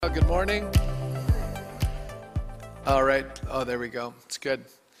Good morning. All right. Oh, there we go. It's good.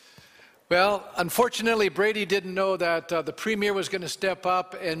 Well, unfortunately, Brady didn't know that the premier was going to step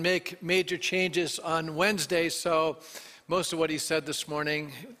up and make major changes on Wednesday, so most of what he said this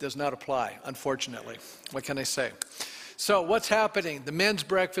morning does not apply, unfortunately. What can I say? So what's happening? The men's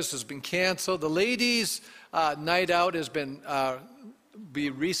breakfast has been canceled. The ladies' night out has been be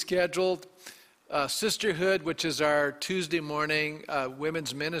rescheduled. Sisterhood, which is our Tuesday morning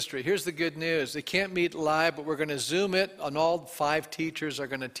women's ministry. Here's the good news. They can't meet live, but we're going to Zoom it, and all 5 teachers are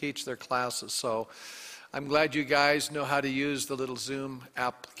going to teach their classes. So I'm glad you guys know how to use the little Zoom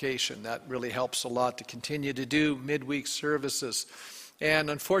application. That really helps a lot to continue to do midweek services. And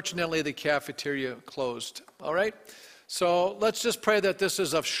unfortunately, the cafeteria closed. All right? So let's just pray that this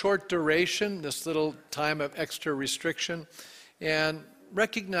is of short duration, this little time of extra restriction, and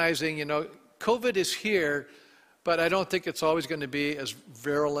recognizing, COVID is here, but I don't think it's always going to be as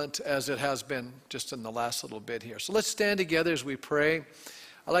virulent as it has been just in the last little bit here. So let's stand together as we pray.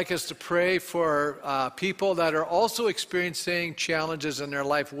 I'd like us to pray for people that are also experiencing challenges in their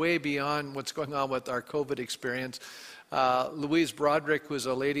life way beyond what's going on with our COVID experience. Louise Broderick, who is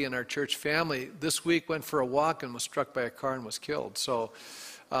a lady in our church family, this week went for a walk and was struck by a car and was killed. So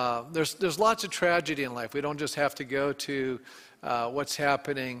there's lots of tragedy in life. We don't just have to go to what's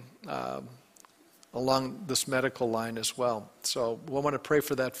happening along this medical line as well. So we'll want to pray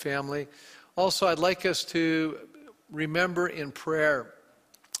for that family. Also, I'd like us to remember in prayer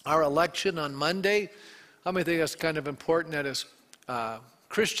our election on Monday. How many think that's kind of important that as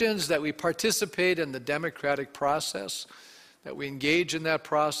Christians that we participate in the democratic process, that we engage in that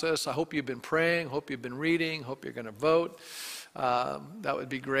process? I hope you've been praying, hope you've been reading, hope you're going to vote. That would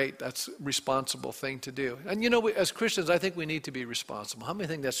be great. That's a responsible thing to do. And as Christians, I think we need to be responsible. How many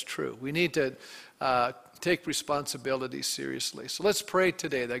think that's true? We need to take responsibility seriously. So let's pray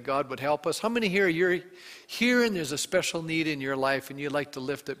today that God would help us. How many here, you're here and there's a special need in your life and you'd like to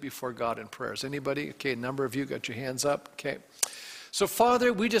lift it before God in prayers? Anybody? Okay, a number of you got your hands up. Okay. So,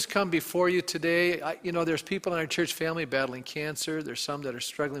 Father, we just come before you today. There's people in our church family battling cancer. There's some that are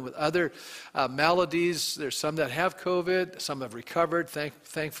struggling with other maladies. There's some that have COVID. Some have recovered,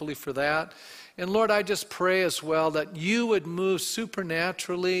 thankfully for that. And, Lord, I just pray as well that you would move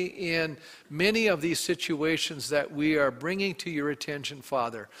supernaturally in many of these situations that we are bringing to your attention,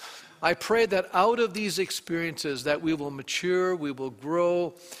 Father. I pray that out of these experiences that we will mature, we will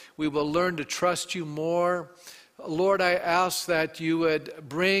grow, we will learn to trust you more. Lord, I ask that you would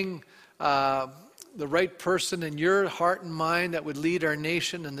bring the right person in your heart and mind that would lead our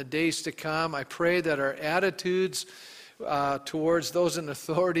nation in the days to come. I pray that our attitudes towards those in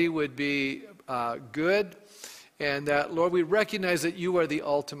authority would be good, and that, Lord, we recognize that you are the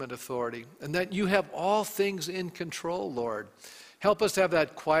ultimate authority and that you have all things in control, Lord. Help us to have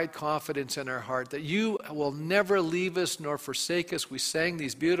that quiet confidence in our heart that you will never leave us nor forsake us. We sang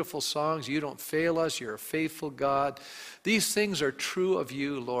these beautiful songs. You don't fail us. You're a faithful God. These things are true of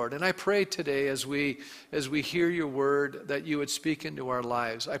you, Lord. And I pray today as we hear your word that you would speak into our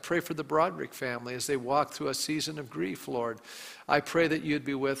lives. I pray for the Broderick family as they walk through a season of grief, Lord. I pray that you'd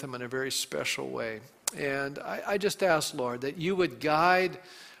be with them in a very special way. And I just ask, Lord, that you would guide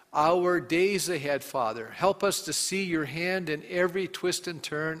our days ahead, Father. Help us to see your hand in every twist and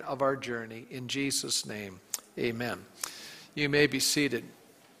turn of our journey. In Jesus' name, amen. You may be seated.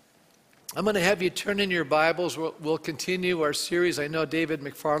 I'm going to have you turn in your Bibles. We'll continue our series. I know David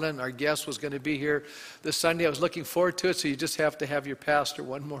McFarland, our guest, was going to be here this Sunday. I was looking forward to it, so you just have to have your pastor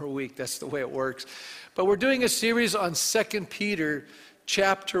one more week. That's the way it works. But we're doing a series on 2 Peter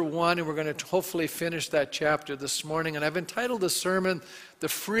chapter 1, and we're going to hopefully finish that chapter this morning. And I've entitled the sermon, The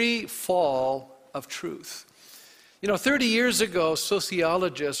Free Fall of Truth. 30 years ago,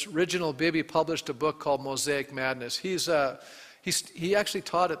 sociologist Reginald Bibby published a book called Mosaic Madness. He actually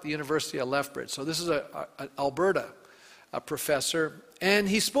taught at the University of Lethbridge. So this is an Alberta professor. And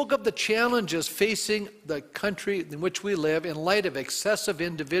he spoke of the challenges facing the country in which we live in light of excessive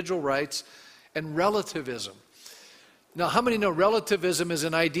individual rights and relativism. Now, how many know relativism is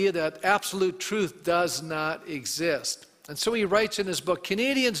an idea that absolute truth does not exist? And so he writes in his book,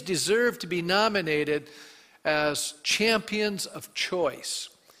 Canadians deserve to be nominated as champions of choice.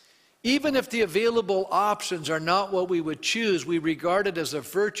 Even if the available options are not what we would choose, we regard it as a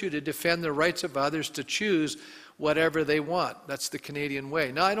virtue to defend the rights of others to choose whatever they want. That's the Canadian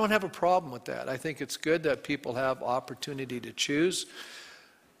way. Now, I don't have a problem with that. I think it's good that people have opportunity to choose.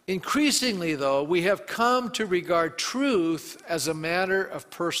 Increasingly, though, we have come to regard truth as a matter of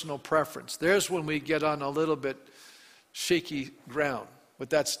personal preference. There's when we get on a little bit shaky ground. with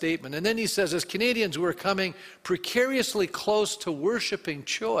that statement. And then he says, as Canadians, we're coming precariously close to worshiping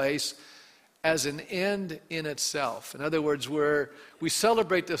choice as an end in itself. In other words, we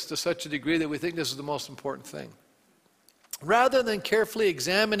celebrate this to such a degree that we think this is the most important thing. Rather than carefully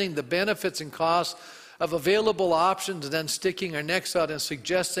examining the benefits and costs of available options and then sticking our necks out and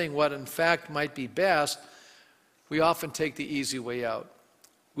suggesting what in fact might be best, we often take the easy way out.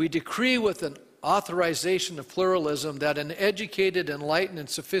 We decree with an authorization of pluralism that an educated, enlightened, and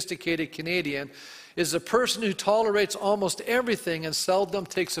sophisticated Canadian is a person who tolerates almost everything and seldom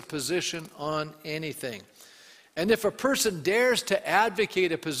takes a position on anything. And if a person dares to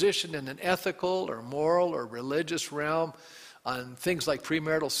advocate a position in an ethical or moral or religious realm on things like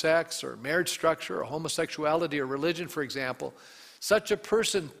premarital sex or marriage structure or homosexuality or religion, for example, such a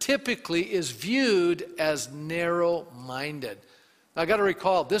person typically is viewed as narrow-minded. Now, I got to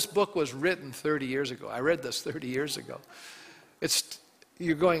recall, this book was written 30 years ago. I read this 30 years ago.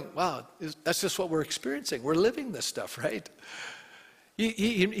 You're going, wow, that's just what we're experiencing. We're living this stuff, right?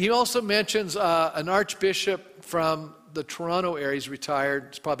 He also mentions an archbishop from the Toronto area. He's retired.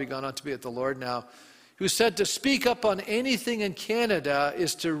 He's probably gone on to be at the Lord now, who said to speak up on anything in Canada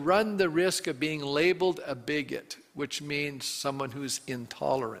is to run the risk of being labeled a bigot, which means someone who's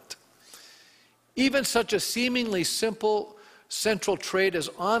intolerant. Even such a seemingly simple central trait as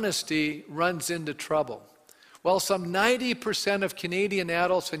honesty runs into trouble. While some 90% of Canadian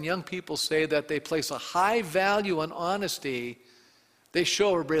adults and young people say that they place a high value on honesty, they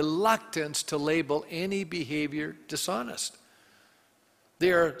show a reluctance to label any behavior dishonest.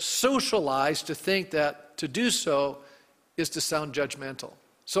 They are socialized to think that to do so is to sound judgmental.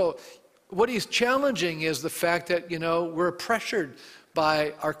 So what he's challenging is the fact that, we're pressured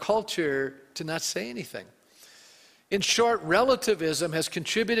by our culture to not say anything. In short, relativism has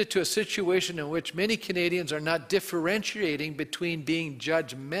contributed to a situation in which many Canadians are not differentiating between being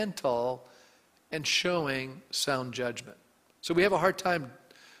judgmental and showing sound judgment. So we have a hard time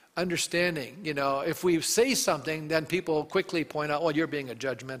understanding, if we say something, then people quickly point out, well, you're being a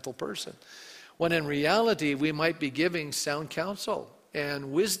judgmental person. When in reality, we might be giving sound counsel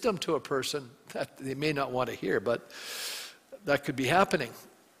and wisdom to a person that they may not want to hear, but that could be happening.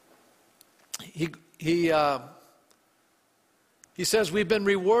 He says, we've been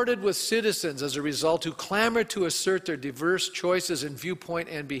rewarded with citizens as a result who clamor to assert their diverse choices in viewpoint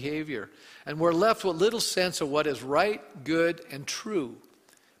and behavior. And we're left with little sense of what is right, good, and true.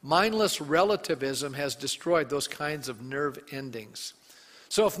 Mindless relativism has destroyed those kinds of nerve endings.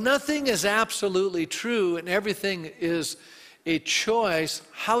 So if nothing is absolutely true and everything is a choice,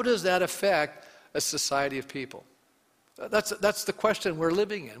 how does that affect a society of people? That's the question we're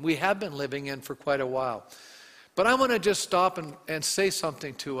living in. We have been living in for quite a while. But I want to just stop and say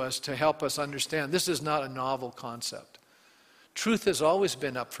something to us to help us understand. This is not a novel concept. Truth has always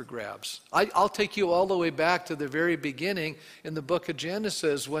been up for grabs. I'll take you all the way back to the very beginning in the book of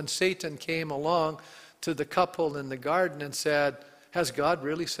Genesis when Satan came along to the couple in the garden and said, has God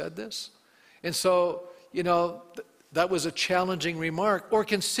really said this? And so, that was a challenging remark. Or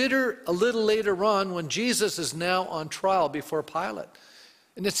consider a little later on when Jesus is now on trial before Pilate.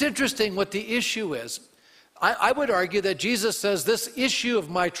 And it's interesting what the issue is. I would argue that Jesus says this issue of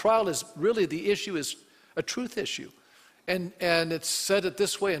my trial is really the issue is a truth issue. And it's said it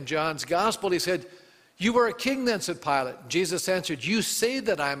this way in John's gospel. He said, you are a king then, said Pilate. Jesus answered, you say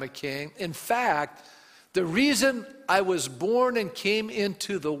that I'm a king. In fact, the reason I was born and came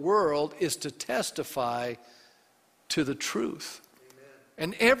into the world is to testify to the truth. Amen.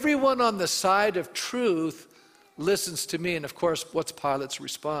 And everyone on the side of truth listens to me. And of course, what's Pilate's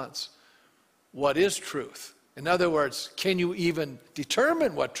response? What is truth? In other words, can you even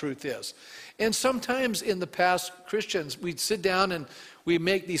determine what truth is? And sometimes in the past, Christians, we'd sit down and we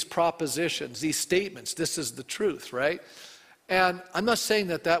make these propositions, these statements. This is the truth, right? And I'm not saying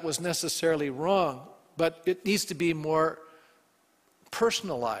that that was necessarily wrong, but it needs to be more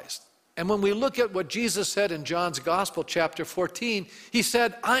personalized. And when we look at what Jesus said in John's Gospel, chapter 14, he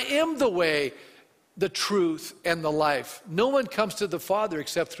said, I am the way, the truth, and the life. No one comes to the Father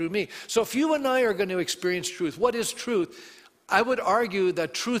except through me. So if you and I are going to experience truth, what is truth? I would argue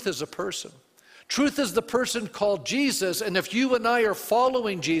that truth is a person. Truth is the person called Jesus, and if you and I are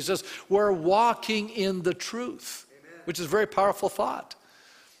following Jesus, we're walking in the truth. Amen. Which is a very powerful thought.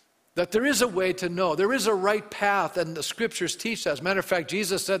 That there is a way to know. There is a right path, and the scriptures teach that. As a matter of fact,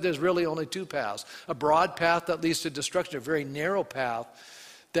 Jesus said there's really only two paths. A broad path that leads to destruction, a very narrow path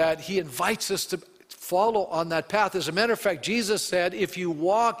that he invites us to follow on that path. As a matter of fact, Jesus said, if you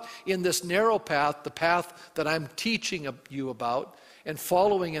walk in this narrow path, the path that I'm teaching you about, and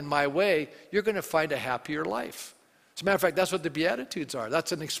following in my way, you're going to find a happier life. As a matter of fact, that's what the Beatitudes are.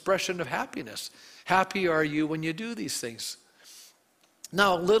 That's an expression of happiness. Happy are you when you do these things.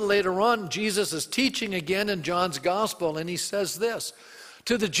 Now, a little later on, Jesus is teaching again in John's Gospel, and he says this.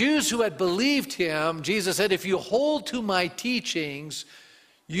 To the Jews who had believed him, Jesus said, if you hold to my teachings,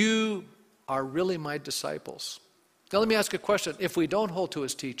 you are really my disciples. Now, let me ask a question. If we don't hold to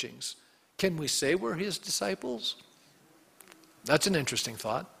his teachings, can we say we're his disciples? That's an interesting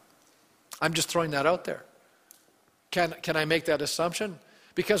thought. I'm just throwing that out there. Can I make that assumption?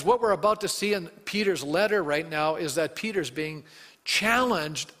 Because what we're about to see in Peter's letter right now is that Peter's being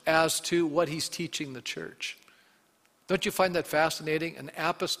challenged as to what he's teaching the church. Don't you find that fascinating? An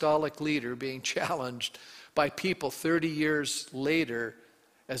apostolic leader being challenged by people 30 years later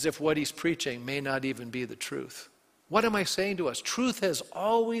as if what he's preaching may not even be the truth. What am I saying to us? Truth has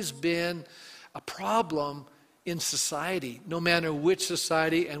always been a problem in society, no matter which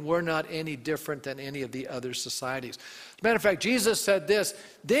society, and we're not any different than any of the other societies. As a matter of fact, Jesus said this,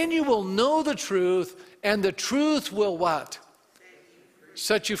 then you will know the truth, and the truth will what?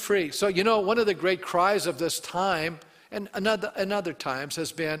 Set you free. So, you know, one of the great cries of this time, and other times,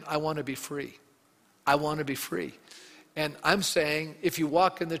 has been, I want to be free. I want to be free. And I'm saying, if you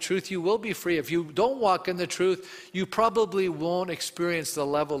walk in the truth, you will be free. If you don't walk in the truth, you probably won't experience the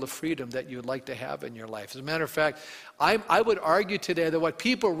level of freedom that you'd like to have in your life. As a matter of fact, I would argue today that what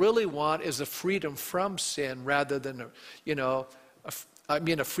people really want is a freedom from sin rather than,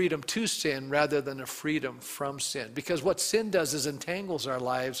 a freedom to sin rather than a freedom from sin. Because what sin does is entangles our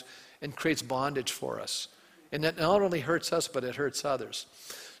lives and creates bondage for us. And that not only hurts us, but it hurts others.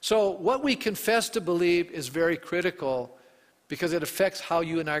 So what we confess to believe is very critical because it affects how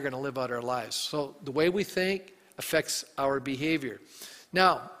you and I are going to live out our lives. So the way we think affects our behavior.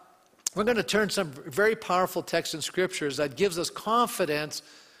 Now, we're going to turn some very powerful texts in scriptures that gives us confidence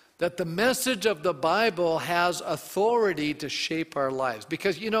that the message of the Bible has authority to shape our lives.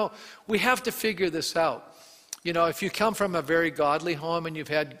 Because, we have to figure this out. If you come from a very godly home and you've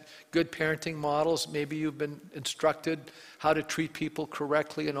had good parenting models, maybe you've been instructed how to treat people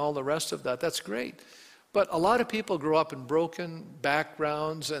correctly and all the rest of that, that's great. But a lot of people grow up in broken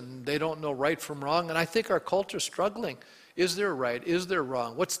backgrounds and they don't know right from wrong. And I think our culture's struggling. Is there right? Is there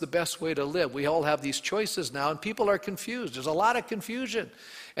wrong? What's the best way to live? We all have these choices now and people are confused. There's a lot of confusion.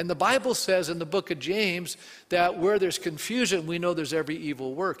 And the Bible says in the book of James that where there's confusion, we know there's every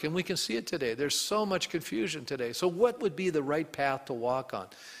evil work. And we can see it today. There's so much confusion today. So what would be the right path to walk on?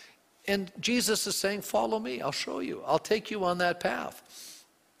 And Jesus is saying, follow me. I'll show you. I'll take you on that path.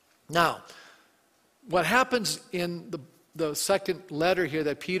 Now, what happens in the second letter here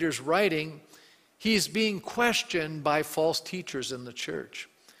that Peter's writing, he's being questioned by false teachers in the church.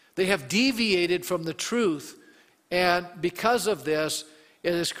 They have deviated from the truth, and because of this,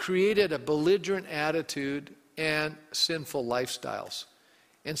 it has created a belligerent attitude and sinful lifestyles.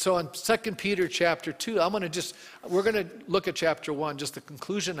 And so in 2 Peter chapter 2, we're going to look at chapter 1, just the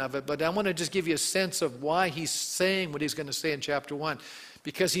conclusion of it, but I want to just give you a sense of why he's saying what he's going to say in chapter 1,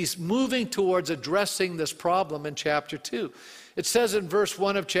 because he's moving towards addressing this problem in chapter 2. It says in verse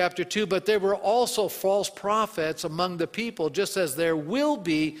 1 of chapter 2, but there were also false prophets among the people, just as there will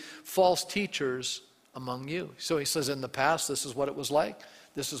be false teachers among you. So he says in the past, this is what it was like.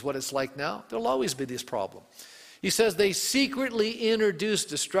 This is what it's like now. There'll always be this problem. He says they secretly introduced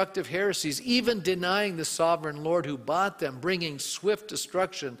destructive heresies, even denying the sovereign Lord who bought them, bringing swift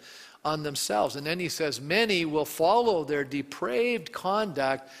destruction on themselves. And then he says, many will follow their depraved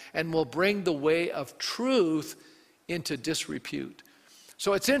conduct and will bring the way of truth into disrepute.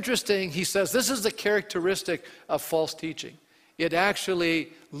 So it's interesting, he says, this is the characteristic of false teaching. It actually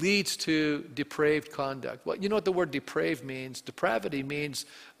leads to depraved conduct. Well, you know what the word depraved means? Depravity means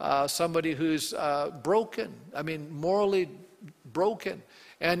somebody who's broken. Morally broken.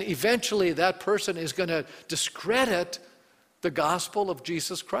 And eventually that person is going to discredit the gospel of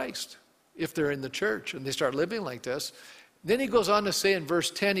Jesus Christ if they're in the church and they start living like this. Then he goes on to say in verse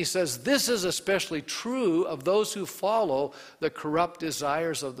 10, he says, this is especially true of those who follow the corrupt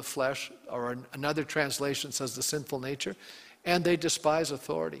desires of the flesh, or another translation says the sinful nature, and they despise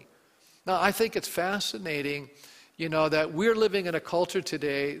authority. Now, I think it's fascinating, that we're living in a culture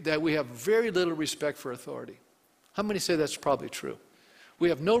today that we have very little respect for authority. How many say that's probably true? We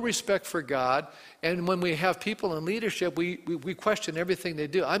have no respect for God, and when we have people in leadership, we question everything they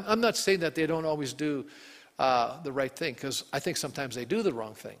do. I'm not saying that they don't always do the right thing, because I think sometimes they do the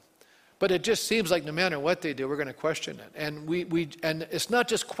wrong thing. But it just seems like no matter what they do, we're going to question it. And and it's not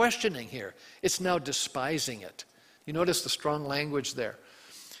just questioning here, it's now despising it. You notice the strong language there.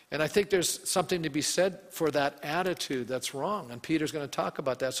 And I think there's something to be said for that attitude that's wrong. And Peter's going to talk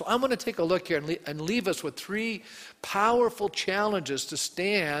about that. So I'm going to take a look here and leave us with 3 powerful challenges to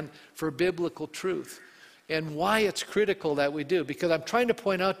stand for biblical truth and why it's critical that we do. Because I'm trying to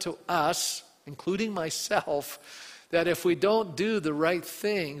point out to us, including myself, that if we don't do the right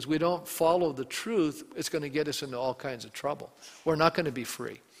things, we don't follow the truth, it's going to get us into all kinds of trouble. We're not going to be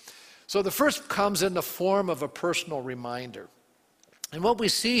free. So the first comes in the form of a personal reminder. And what we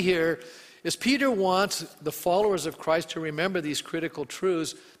see here is Peter wants the followers of Christ to remember these critical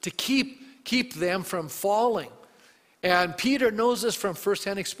truths to keep them from falling. And Peter knows this from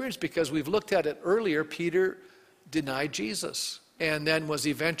firsthand experience because we've looked at it earlier. Peter denied Jesus and then was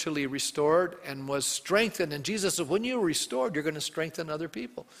eventually restored and was strengthened. And Jesus said, when you're restored, you're going to strengthen other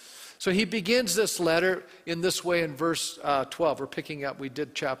people. So he begins this letter in this way in verse 12. We're picking up, we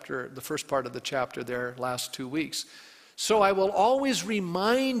did the first part of the chapter there last 2 weeks. So I will always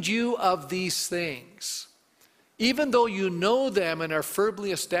remind you of these things, even though you know them and are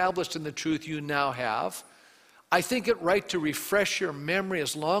firmly established in the truth you now have. I think it right to refresh your memory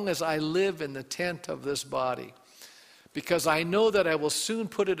as long as I live in the tent of this body, because I know that I will soon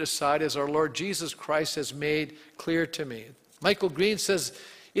put it aside as our Lord Jesus Christ has made clear to me. Michael Green says,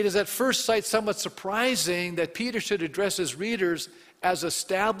 it is at first sight somewhat surprising that Peter should address his readers as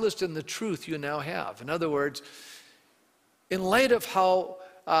established in the truth you now have. In other words, in light of how,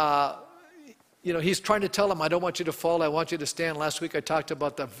 he's trying to tell them, I don't want you to fall, I want you to stand. Last week I talked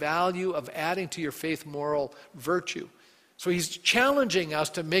about the value of adding to your faith moral virtue. So he's challenging us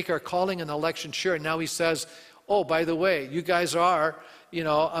to make our calling and election sure. And now he says, oh, by the way, you guys are,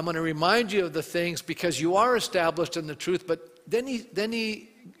 I'm going to remind you of the things because you are established in the truth. But then he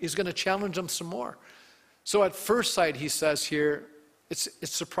is going to challenge them some more. So at first sight, he says here, it's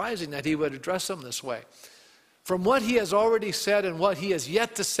surprising that he would address them this way. From what he has already said and what he has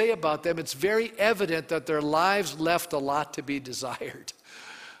yet to say about them, it's very evident that their lives left a lot to be desired.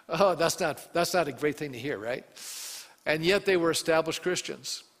 Oh, that's not a great thing to hear, right? And yet they were established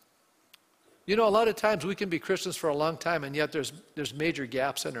Christians. A lot of times we can be Christians for a long time, and yet there's major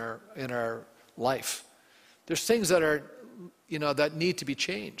gaps in our life. There's things that are, that need to be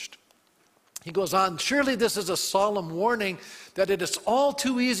changed. He goes on, surely this is a solemn warning that it is all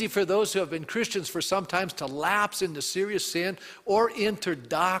too easy for those who have been Christians for some time to lapse into serious sin or into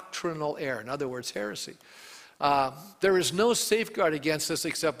doctrinal error. In other words, heresy. There is no safeguard against this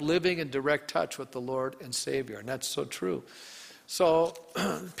except living in direct touch with the Lord and Savior. And that's so true. So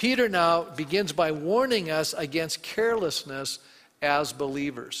Peter now begins by warning us against carelessness as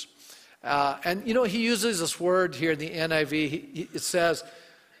believers. And he uses this word here in the NIV. It says,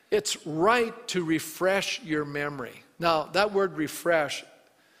 it's right to refresh your memory. Now, that word refresh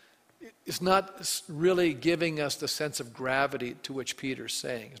is not really giving us the sense of gravity to which Peter's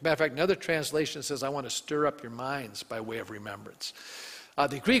saying. As a matter of fact, another translation says, I want to stir up your minds by way of remembrance.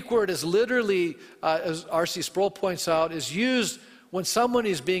 The Greek word is literally, as R.C. Sproul points out, is used when someone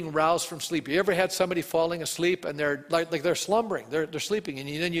is being roused from sleep. You ever had somebody falling asleep and they're like they're slumbering, they're sleeping, and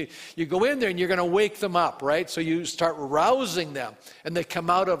then you go in there and you're going to wake them up, right? So you start rousing them and they come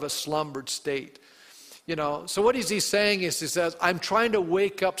out of a slumbered state. So what is he saying is he says, I'm trying to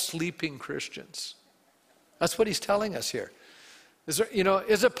wake up sleeping Christians. That's what he's telling us here. Is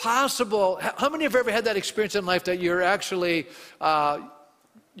it possible, how many have ever had that experience in life that you're actually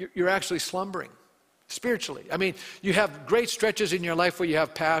slumbering? Spiritually. I mean, you have great stretches in your life where you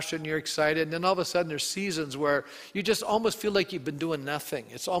have passion, you're excited, and then all of a sudden there's seasons where you just almost feel like you've been doing nothing.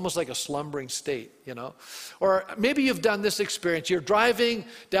 It's almost like a slumbering state, Or maybe you've done this experience. You're driving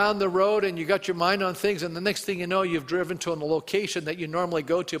down the road and you got your mind on things, and the next thing you know, you've driven to a location that you normally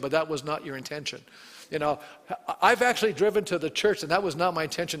go to, but that was not your intention. I've actually driven to the church, and that was not my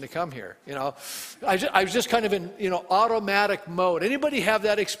intention to come here. I was just kind of in, automatic mode. Anybody have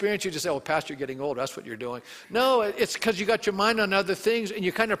that experience? You just say, oh, Pastor, you're getting old. That's what you're doing. No, it's because you got your mind on other things, and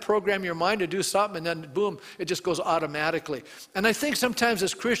you kind of program your mind to do something, and then boom, it just goes automatically. And I think sometimes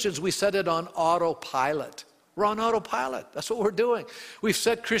as Christians, we set it on autopilot. We're on autopilot. That's what we're doing. We've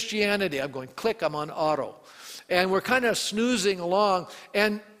set Christianity. I'm going, click, I'm on auto. And we're kind of snoozing along,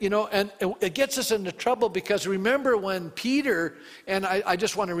 and it gets us into trouble because remember when Peter, and I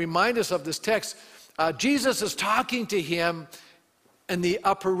just want to remind us of this text, Jesus is talking to him in the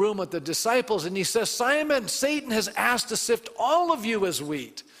upper room with the disciples, and he says, Simon, Satan has asked to sift all of you as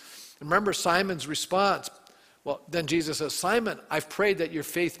wheat. And remember Simon's response, Well, then Jesus says, Simon, I've prayed that your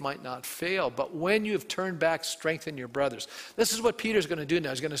faith might not fail, but when you have turned back, strengthen your brothers. This is what Peter's going to do now.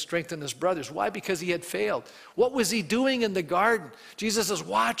 He's going to strengthen his brothers. Why? Because he had failed. What was he doing in the garden? Jesus says,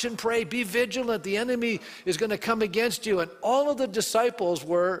 watch and pray, be vigilant. The enemy is going to come against you. And all of the disciples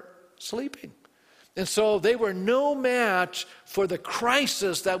were sleeping. And so they were no match for the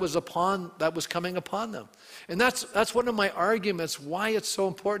crisis that was coming upon them. And that's one of my arguments why it's so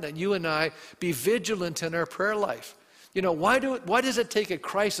important that you and I be vigilant in our prayer life. You know, why does it take a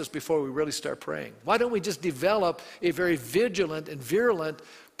crisis before we really start praying? Why don't we just develop a very vigilant and virulent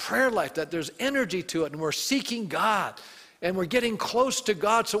prayer life, that there's energy to it and we're seeking God and we're getting close to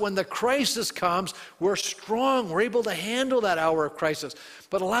God, so when the crisis comes, we're strong, we're able to handle that hour of crisis.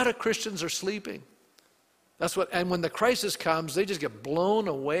 But a lot of Christians are sleeping. And when the crisis comes, they just get blown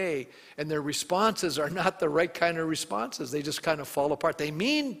away, and their responses are not the right kind of responses. They just kind of fall apart. They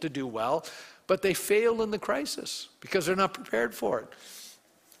mean to do well, but they fail in the crisis because they're not prepared for it.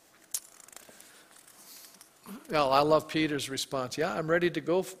 Well, I love Peter's response. Yeah, I'm ready to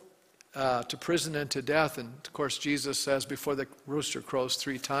go to prison and to death. And of course, Jesus says, before the rooster crows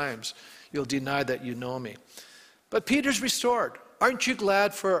 3 times, you'll deny that you know me. But Peter's restored. Aren't you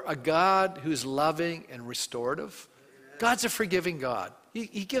glad for a God who's loving and restorative? God's a forgiving God.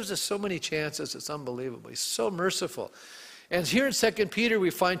 He gives us so many chances, it's unbelievable. He's so merciful. And here in 2 Peter,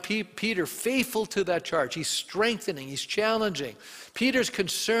 we find Peter faithful to that charge. He's strengthening, he's challenging. Peter's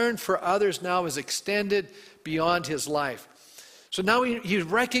concern for others now is extended beyond his life. So now he's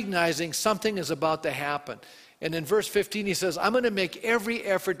recognizing something is about to happen. And in verse 15, he says, I'm going to make every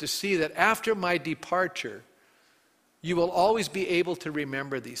effort to see that after my departure, you will always be able to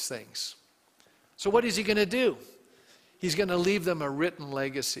remember these things. So what is he going to do? He's going to leave them a written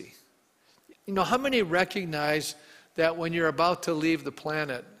legacy. You know, how many recognize that when you're about to leave the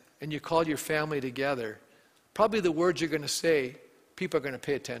planet and you call your family together, probably the words you're going to say, people are going to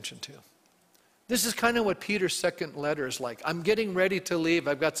pay attention to? This is kind of what Peter's second letter is like. I'm getting ready to leave.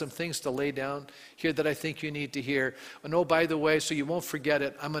 I've got some things to lay down here that I think you need to hear. And oh, by the way, so you won't forget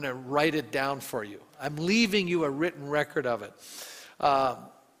it, I'm going to write it down for you. I'm leaving you a written record of it.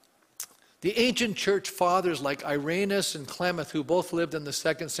 The ancient church fathers like Irenaeus and Clement, who both lived in the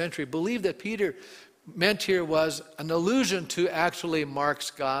 2nd century, believed that Peter meant here was an allusion to actually Mark's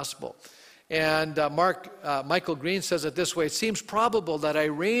gospel. And Michael Green says it this way: it seems probable that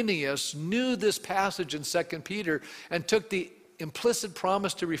Irenaeus knew this passage in 2 Peter and took the implicit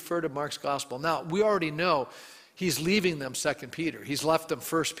promise to refer to Mark's gospel. Now, we already know he's leaving them 2 Peter. He's left them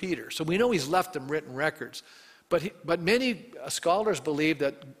 1 Peter. So we know he's left them written records. But many scholars believe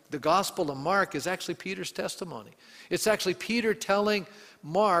that the gospel of Mark is actually Peter's testimony. It's actually Peter telling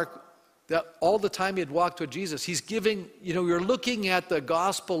Mark that all the time he had walked with Jesus, he's giving, you know, you're looking at the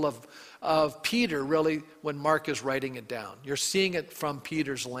gospel of Peter, really, when Mark is writing it down. You're seeing it from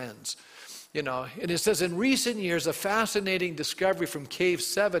Peter's lens. You know, and it says, in recent years, a fascinating discovery from Cave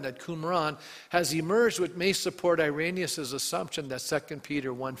 7 at Qumran has emerged which may support Irenaeus' assumption that 2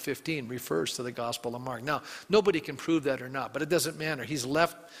 Peter 1:15 refers to the Gospel of Mark. Now, nobody can prove that or not, but it doesn't matter. He's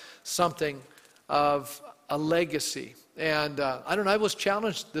left something of a legacy. And I don't know, I was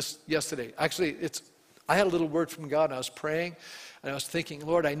challenged this yesterday. Actually, I had a little word from God, and I was praying, and I was thinking,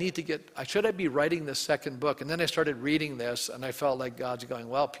 Lord, should I be writing this second book? And then I started reading this, and I felt like God's going,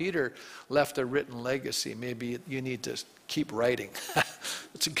 well, Peter left a written legacy. Maybe you need to keep writing.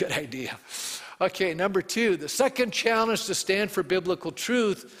 It's a good idea. Okay, number 2, the second challenge to stand for biblical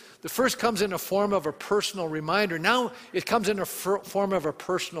truth. The first comes in a form of a personal reminder. Now it comes in a form of a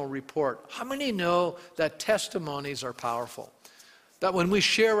personal report. How many know that testimonies are powerful? That when we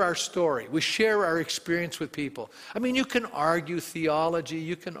share our story, we share our experience with people. I mean, you can argue theology,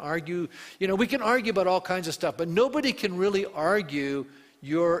 you can argue, we can argue about all kinds of stuff, but nobody can really argue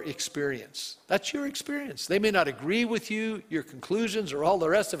your experience. That's your experience. They may not agree with you, your conclusions, or all the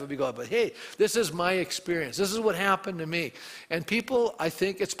rest of it. We go, but hey, this is my experience. This is what happened to me. And people, I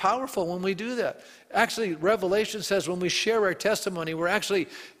think it's powerful when we do that. Actually, Revelation says when we share our testimony, we're actually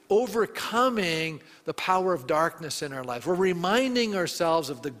overcoming the power of darkness in our life. We're reminding ourselves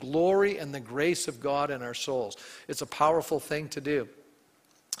of the glory and the grace of God in our souls. It's a powerful thing to do.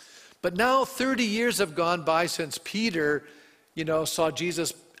 But now 30 years have gone by since Peter saw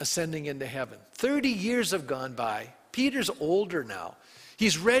Jesus ascending into heaven. 30 years have gone by. Peter's older now.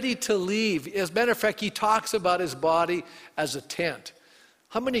 He's ready to leave. As a matter of fact, he talks about his body as a tent.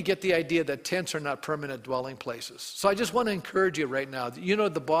 How many get the idea that tents are not permanent dwelling places? So I just want to encourage you right now. You know,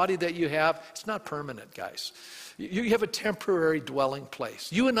 the body that you have, it's not permanent, guys. You have a temporary dwelling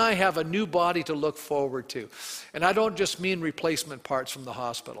place. You and I have a new body to look forward to. And I don't just mean replacement parts from the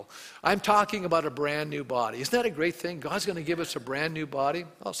hospital. I'm talking about a brand new body. Isn't that a great thing? God's going to give us a brand new body.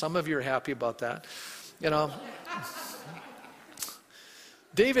 Well, some of you are happy about that. You know.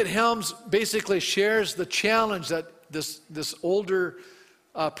 David Helms basically shares the challenge that this older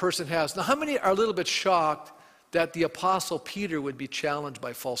person has. Now, how many are a little bit shocked that the Apostle Peter would be challenged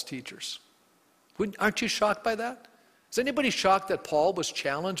by false teachers? Aren't you shocked by that? Is anybody shocked that Paul was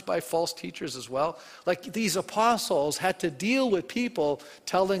challenged by false teachers as well? Like, these apostles had to deal with people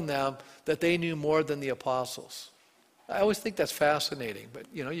telling them that they knew more than the apostles. I always think that's fascinating, but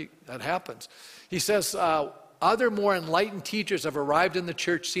that happens. He says, other more enlightened teachers have arrived in the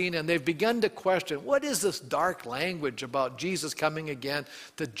church scene, and they've begun to question, what is this dark language about Jesus coming again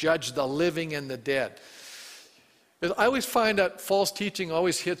to judge the living and the dead? I always find that false teaching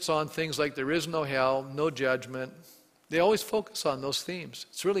always hits on things like there is no hell, no judgment. They always focus on those themes.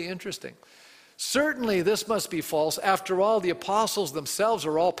 It's really interesting. Certainly this must be false. After all, the apostles themselves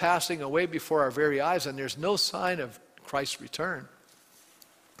are all passing away before our very eyes, and there's no sign of Christ's return.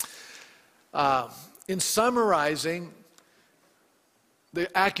 In summarizing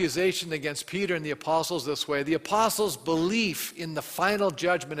the accusation against Peter and the apostles this way, the apostles' belief in the final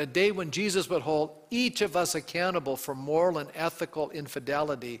judgment, a day when Jesus would hold each of us accountable for moral and ethical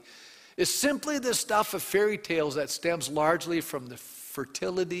infidelity, is simply the stuff of fairy tales that stems largely from the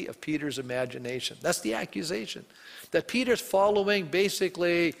fertility of Peter's imagination. That's the accusation, that Peter's following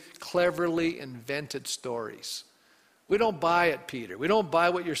basically cleverly invented stories. We don't buy it, Peter. We don't buy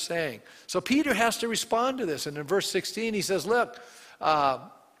what you're saying. So Peter has to respond to this. And in verse 16, he says, look,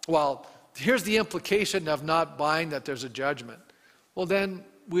 here's the implication of not buying that there's a judgment. Well, then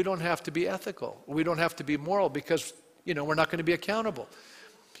we don't have to be ethical. We don't have to be moral because, we're not going to be accountable.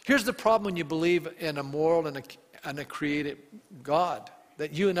 Here's the problem when you believe in a moral and a creative God,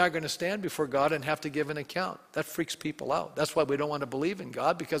 that you and I are going to stand before God and have to give an account. That freaks people out. That's why we don't want to believe in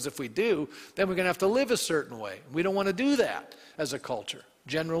God, because if we do, then we're going to have to live a certain way. We don't want to do that as a culture,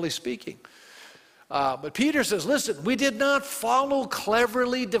 generally speaking. But Peter says, listen, we did not follow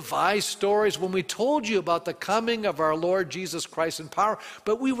cleverly devised stories when we told you about the coming of our Lord Jesus Christ in power,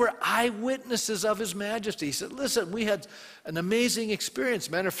 but we were eyewitnesses of his majesty. He said, listen, we had an amazing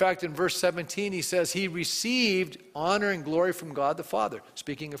experience. Matter of fact, in verse 17, he says, he received honor and glory from God the Father,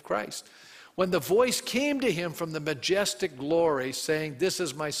 speaking of Christ. When the voice came to him from the majestic glory, saying, this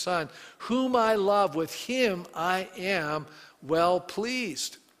is my Son, whom I love, with him I am well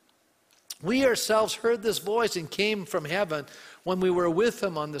pleased. We ourselves heard this voice and came from heaven when we were with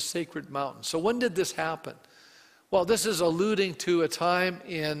him on the sacred mountain. So when did this happen? Well, this is alluding to a time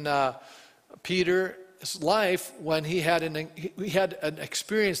in Peter's life when he had an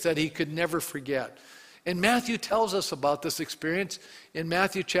experience that he could never forget. And Matthew tells us about this experience in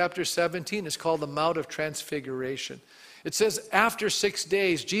Matthew chapter 17. It's called the Mount of Transfiguration. It says, after 6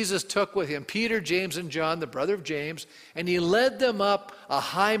 days, Jesus took with him Peter, James, and John, the brother of James, and he led them up a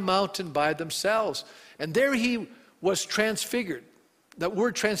high mountain by themselves. And there he was transfigured. That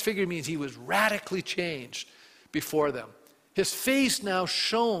word transfigured means he was radically changed before them. His face now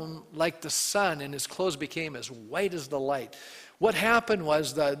shone like the sun, and his clothes became as white as the light. What happened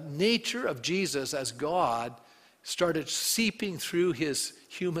was the nature of Jesus as God started seeping through his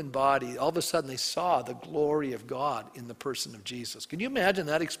human body. All of a sudden they saw the glory of God in the person of Jesus. Can you imagine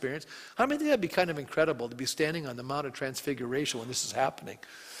that experience? How many think that'd be kind of incredible to be standing on the Mount of Transfiguration when this is happening?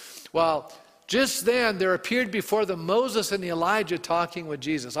 Well, just then there appeared before them Moses and Elijah talking with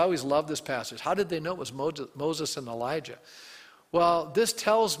Jesus. I always love this passage. How did they know it was Moses and Elijah? Well, this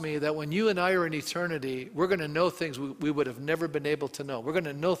tells me that when you and I are in eternity, we're going to know things we would have never been able to know. We're going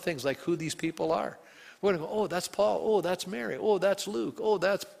to know things like who these people are. We're going to go, oh, that's Paul. Oh, that's Mary. Oh, that's Luke. Oh,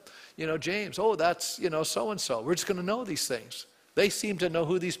 that's, James. Oh, that's, so-and-so. We're just going to know these things. They seem to know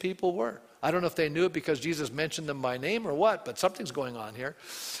who these people were. I don't know if they knew it because Jesus mentioned them by name or what, but something's going on here.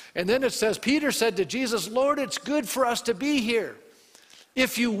 And then it says, Peter said to Jesus, Lord, it's good for us to be here.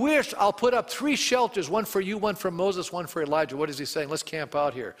 If you wish, I'll put up 3 shelters, one for you, one for Moses, one for Elijah. What is he saying? Let's camp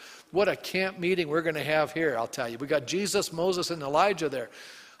out here. What a camp meeting we're going to have here, I'll tell you. We got Jesus, Moses, and Elijah there.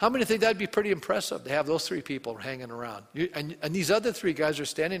 How many think that'd be pretty impressive to have those 3 people hanging around? And these other 3 guys are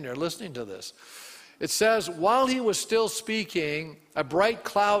standing there listening to this. It says, while he was still speaking, a bright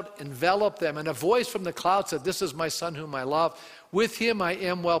cloud enveloped them, and a voice from the cloud said, this is my Son whom I love. With him I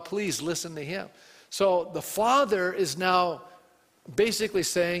am well pleased. Listen to him. So the Father is now basically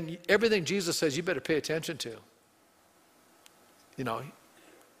saying, everything Jesus says, you better pay attention to.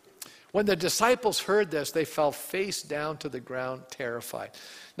 When the disciples heard this, they fell face down to the ground, terrified.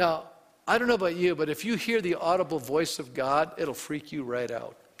 Now, I don't know about you, but if you hear the audible voice of God, it'll freak you right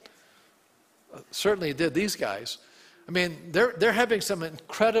out. Certainly it did these guys. I mean, they're having some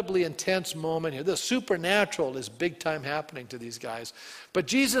incredibly intense moment here. The supernatural is big time happening to these guys. But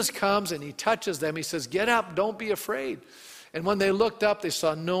Jesus comes and he touches them. He says, get up, don't be afraid. And when they looked up, they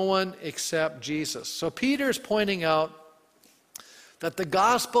saw no one except Jesus. So Peter's pointing out that the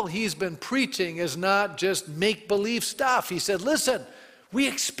gospel he's been preaching is not just make-believe stuff. He said, listen, we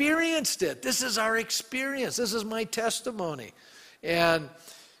experienced it. This is our experience. This is my testimony. And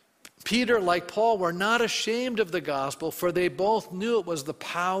Peter, like Paul, were not ashamed of the gospel, for they both knew it was the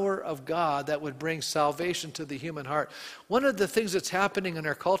power of God that would bring salvation to the human heart. One of the things that's happening in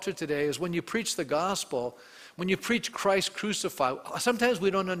our culture today is when you preach the gospel, when you preach Christ crucified, sometimes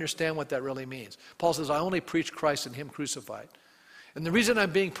we don't understand what that really means. Paul says, I only preach Christ and him crucified. And the reason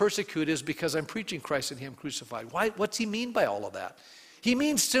I'm being persecuted is because I'm preaching Christ and him crucified. Why? What's he mean by all of that? He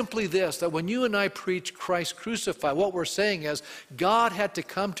means simply this, that when you and I preach Christ crucified, what we're saying is God had to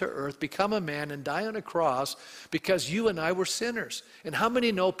come to earth, become a man, and die on a cross because you and I were sinners. And how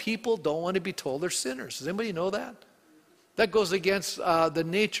many know people don't want to be told they're sinners? Does anybody know that? That goes against the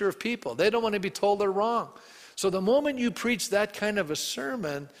nature of people. They don't want to be told they're wrong. So the moment you preach that kind of a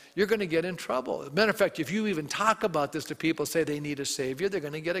sermon, you're going to get in trouble. As a matter of fact, if you even talk about this to people, say they need a Savior, they're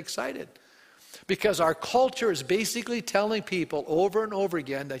going to get excited. Because our culture is basically telling people over and over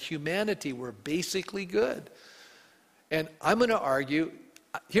again that humanity, we're basically good. And I'm going to argue,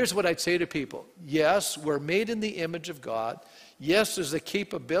 here's what I'd say to people. Yes, we're made in the image of God. Yes, there's a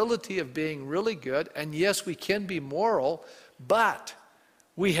capability of being really good. And yes, we can be moral, but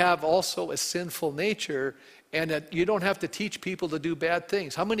we have also a sinful nature, and that you don't have to teach people to do bad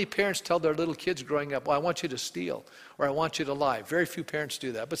things. How many parents tell their little kids growing up, well, I want you to steal, or I want you to lie? Very few parents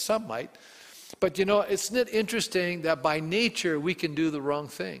do that, but some might. But you know, isn't it interesting that by nature we can do the wrong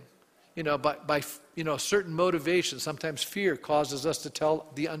thing? You know, by certain motivations, sometimes fear causes us to tell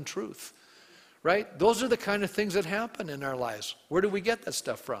the untruth, right? Those are the kind of things that happen in our lives. Where do we get that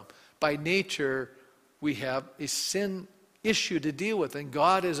stuff from? By nature, we have a sin issue to deal with, and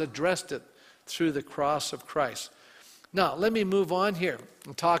God has addressed it through the cross of Christ. Now, let me move on here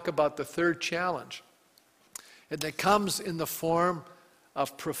and talk about the third challenge. And it comes in the form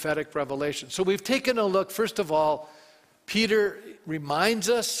of prophetic revelation. So we've taken a look, first of all, Peter reminds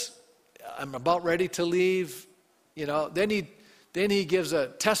us, I'm about ready to leave. You know, then he gives a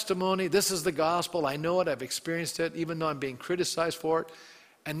testimony. This is the gospel. I know it. I've experienced it, even though I'm being criticized for it.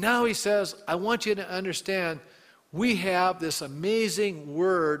 And now he says, I want you to understand, we have this amazing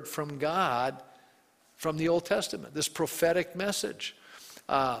word from God from the Old Testament, this prophetic message.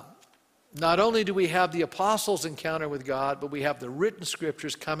 Not only do we have the apostles' encounter with God, but we have the written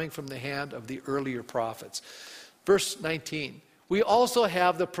scriptures coming from the hand of the earlier prophets. Verse 19, we also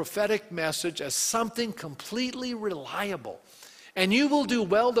have the prophetic message as something completely reliable. And you will do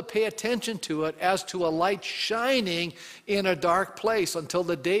well to pay attention to it as to a light shining in a dark place until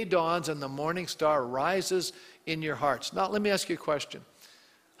the day dawns and the morning star rises in your hearts. Now, let me ask you a question.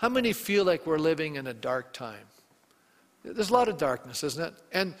 How many feel like we're living in a dark time? There's a lot of darkness, isn't it?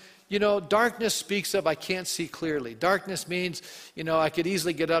 And, you know, darkness speaks of I can't see clearly. Darkness means, you know, I could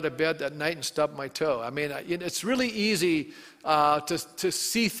easily get out of bed that night and stub my toe. I mean, it's really easy to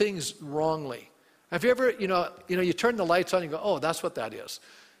see things wrongly. Have you ever, you turn the lights on and you go, oh, that's what that is.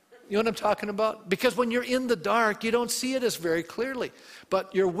 You know what I'm talking about? Because when you're in the dark, you don't see it as very clearly.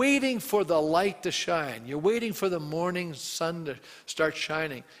 But you're waiting for the light to shine. You're waiting for the morning sun to start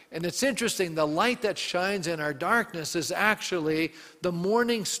shining. And it's interesting, the light that shines in our darkness is actually the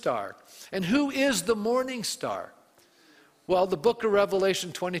morning star. And who is the morning star? Well, the book of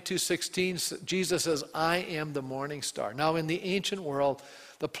Revelation 22:16, Jesus says, I am the morning star. Now, in the ancient world,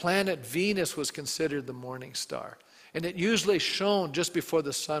 the planet Venus was considered the morning star. And it usually shone just before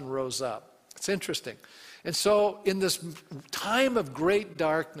the sun rose up. It's interesting. And so in this time of great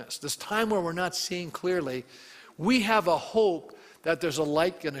darkness, this time where we're not seeing clearly, we have a hope that there's a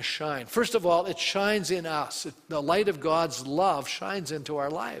light going to shine. First of all, it shines in us. The light of God's love shines into our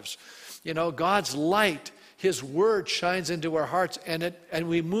lives. You know, God's light, His word shines into our hearts, and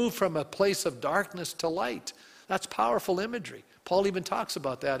we move from a place of darkness to light. That's powerful imagery. Paul even talks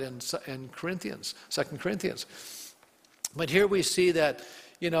about that in Corinthians, 2 Corinthians. But here we see that,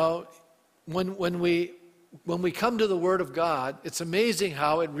 you know, when we come to the Word of God, it's amazing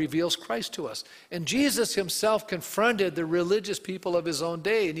how it reveals Christ to us. And Jesus himself confronted the religious people of his own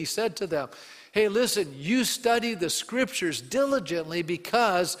day, and he said to them, hey, listen, you study the Scriptures diligently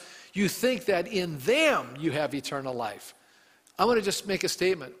because you think that in them you have eternal life. I want to just make a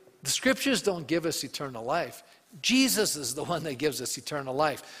statement. The scriptures don't give us eternal life. Jesus is the one that gives us eternal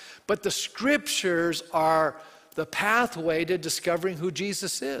life. But the scriptures are the pathway to discovering who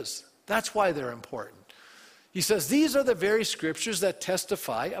Jesus is. That's why they're important. He says, these are the very scriptures that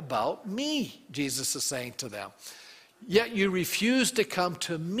testify about me, Jesus is saying to them. Yet you refuse to come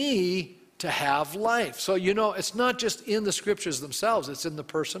to me to have life. So, it's not just in the scriptures themselves, it's in the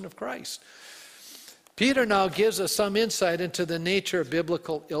person of Christ. Peter now gives us some insight into the nature of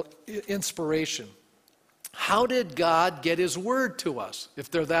biblical inspiration. How did God get his word to us,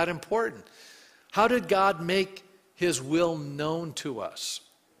 if they're that important? How did God make his will known to us?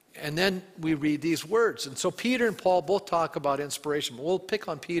 And then we read these words. And so Peter and Paul both talk about inspiration. But we'll pick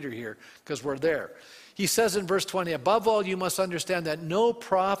on Peter here because we're there. He says in verse 20, above all, you must understand that no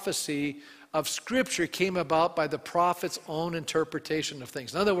prophecy of Scripture came about by the prophet's own interpretation of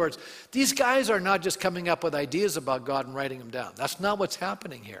things. In other words, these guys are not just coming up with ideas about God and writing them down. That's not what's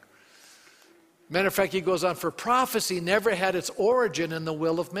happening here. Matter of fact, he goes on, for prophecy never had its origin in the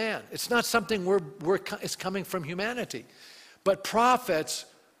will of man. It's not something it's coming from humanity. But prophets,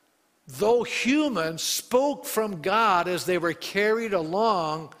 though human, spoke from God as they were carried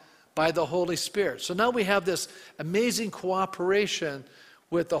along by the Holy Spirit. So now we have this amazing cooperation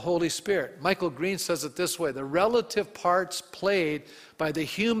with the Holy Spirit. Michael Green says it this way, the relative parts played by the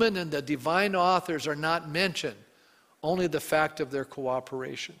human and the divine authors are not mentioned, only the fact of their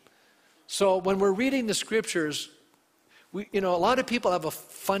cooperation. So when we're reading the scriptures, a lot of people have a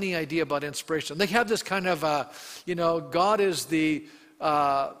funny idea about inspiration. They have this kind of, God is the,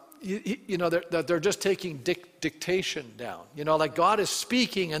 that they're just taking dictation down. Like God is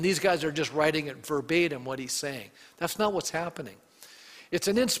speaking and these guys are just writing it verbatim what he's saying. That's not what's happening. It's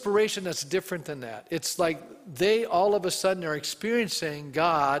an inspiration that's different than that. It's like they all of a sudden are experiencing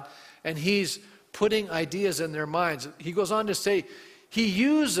God and he's putting ideas in their minds. He goes on to say, he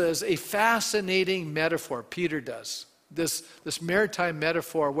uses a fascinating metaphor, Peter does. This maritime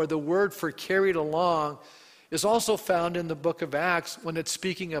metaphor where the word for carried along is also found in the book of Acts when it's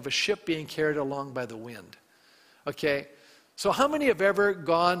speaking of a ship being carried along by the wind. Okay? So how many have ever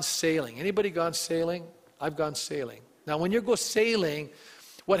gone sailing? Anybody gone sailing? I've gone sailing. Now when you go sailing,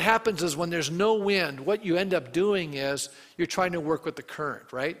 what happens is when there's no wind, what you end up doing is you're trying to work with the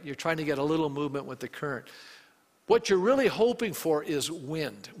current, right? You're trying to get a little movement with the current. What you're really hoping for is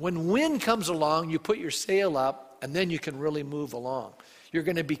wind. When wind comes along, you put your sail up and then you can really move along. You're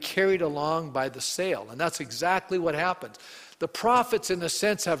going to be carried along by the sail. And that's exactly what happens. The prophets, in a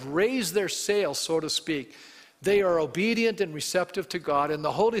sense, have raised their sail, so to speak. They are obedient and receptive to God, and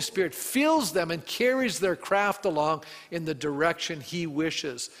the Holy Spirit fills them and carries their craft along in the direction he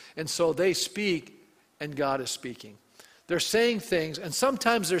wishes. And so they speak, and God is speaking. They're saying things, and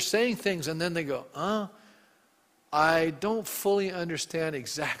sometimes they're saying things, and then they go, I don't fully understand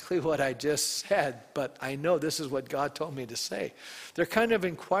exactly what I just said, but I know this is what God told me to say. They're kind of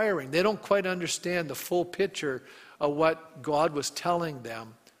inquiring. They don't quite understand the full picture of what God was telling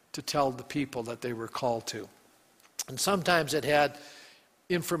them to tell the people that they were called to. And sometimes it had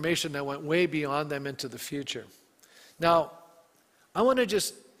information that went way beyond them into the future. Now, I want to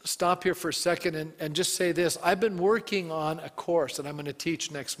just stop here for a second and just say this. I've been working on a course that I'm going to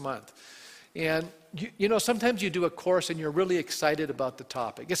teach next month. And, sometimes you do a course and you're really excited about the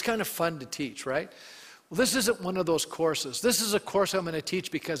topic. It's kind of fun to teach, right? Well, this isn't one of those courses. This is a course I'm going to teach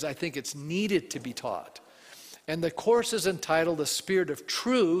because I think it's needed to be taught. And the course is entitled The Spirit of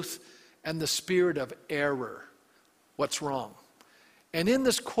Truth and the Spirit of Error. What's wrong? And in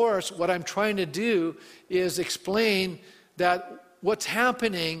this course, what I'm trying to do is explain that what's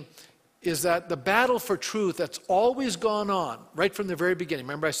happening is that the battle for truth that's always gone on, right from the very beginning,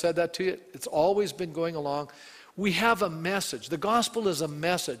 remember I said that to you? It's always been going along. We have a message. The gospel is a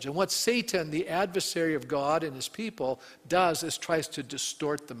message. And what Satan, the adversary of God and his people, does is tries to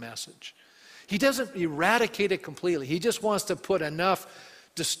distort the message. He doesn't eradicate it completely. He just wants to put enough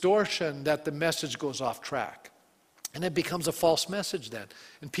distortion that the message goes off track. And it becomes a false message then.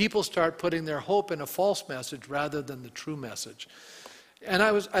 And people start putting their hope in a false message rather than the true message. And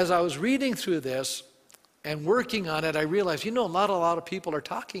as I was reading through this and working on it, I realized, not a lot of people are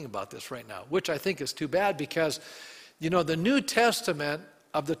talking about this right now, which I think is too bad because, the New Testament,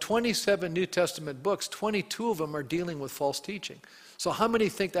 of the 27 New Testament books, 22 of them are dealing with false teaching. So how many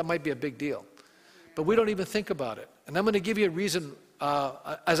think that might be a big deal? But we don't even think about it. And I'm going to give you a reason.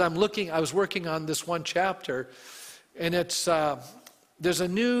 I was working on this one chapter, and there's a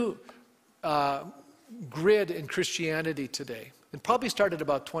new grid in Christianity today. It probably started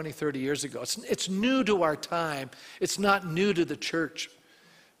about 20, 30 years ago. It's new to our time. It's not new to the church.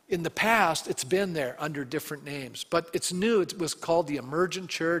 In the past, it's been there under different names, but it's new. It was called the Emergent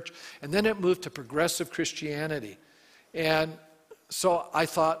Church, and then it moved to Progressive Christianity. And so I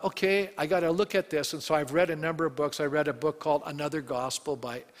thought, okay, I got to look at this. And so I've read a number of books. I read a book called Another Gospel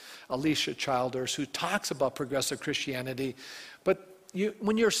by Alicia Childers, who talks about progressive Christianity. But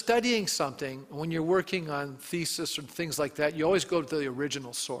when you're studying something, when you're working on thesis or things like that, you always go to the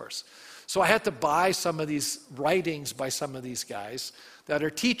original source. So I had to buy some of these writings by some of these guys that are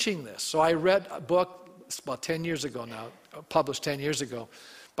teaching this. So I read a book, it's about 10 years ago now, published 10 years ago,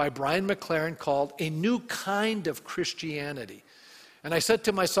 by Brian McLaren called A New Kind of Christianity. And I said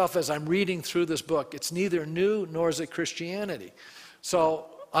to myself as I'm reading through this book, it's neither new nor is it Christianity. So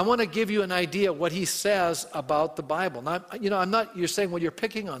I want to give you an idea what he says about the Bible. Now, you're saying, well, you're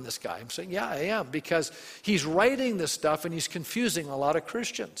picking on this guy. I'm saying, yeah, I am, because he's writing this stuff and he's confusing a lot of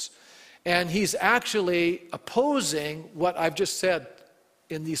Christians. And he's actually opposing what I've just said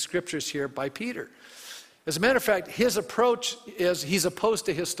in these scriptures here by Peter. As a matter of fact, his approach is he's opposed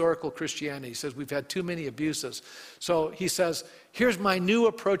to historical Christianity. He says we've had too many abuses. So he says, here's my new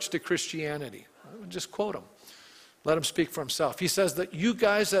approach to Christianity. I'll just quote him. Let him speak for himself. He says that you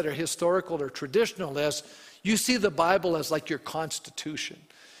guys that are historical or traditionalists, you see the Bible as like your constitution.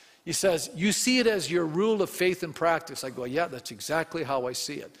 He says, you see it as your rule of faith and practice. I go, yeah, that's exactly how I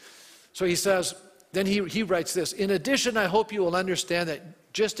see it. So he says, then he writes this, in addition, I hope you will understand that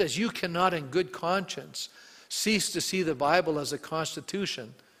just as you cannot in good conscience cease to see the Bible as a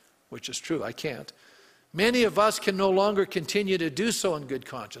constitution, which is true, I can't, many of us can no longer continue to do so in good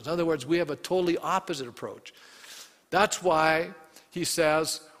conscience. In other words, we have a totally opposite approach. That's why, he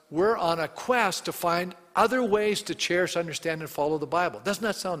says, we're on a quest to find other ways to cherish, understand, and follow the Bible. Doesn't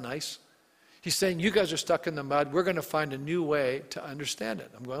that sound nice? He's saying, you guys are stuck in the mud. We're going to find a new way to understand it.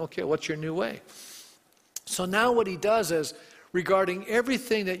 I'm going, okay, what's your new way? So now what he does is, regarding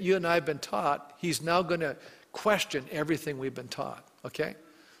everything that you and I have been taught, he's now going to question everything we've been taught, okay?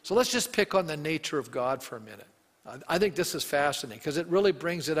 So let's just pick on the nature of God for a minute. I think this is fascinating because it really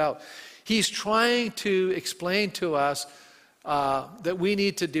brings it out. He's trying to explain to us that we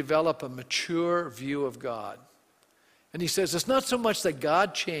need to develop a mature view of God. And he says it's not so much that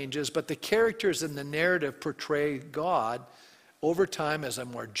God changes, but the characters in the narrative portray God over time as a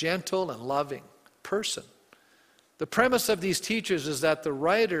more gentle and loving person. The premise of these teachers is that the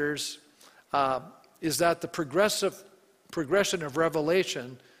writers, is that the progression of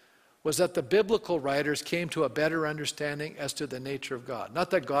revelation was that the biblical writers came to a better understanding as to the nature of God.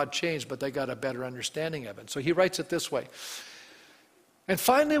 Not that God changed, but they got a better understanding of it. So he writes it this way. And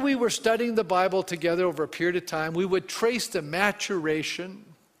finally, we were studying the Bible together over a period of time. We would trace the maturation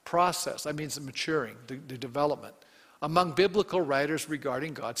process, that means the maturing, the development, among biblical writers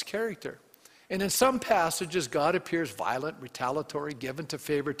regarding God's character. And in some passages, God appears violent, retaliatory, given to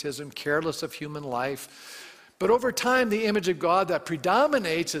favoritism, careless of human life. But over time, the image of God that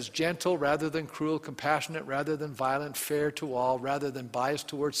predominates is gentle rather than cruel, compassionate rather than violent, fair to all rather than biased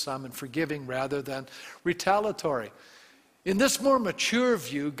towards some, and forgiving rather than retaliatory. In this more mature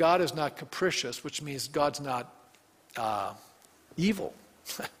view, God is not capricious, which means God's not evil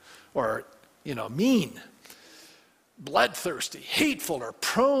or, mean, bloodthirsty, hateful, or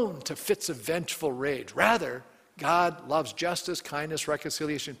prone to fits of vengeful rage. Rather, God loves justice, kindness,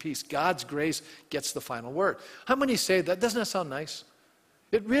 reconciliation, peace. God's grace gets the final word. How many say that? Doesn't that sound nice?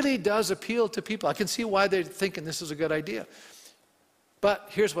 It really does appeal to people. I can see why they're thinking this is a good idea. But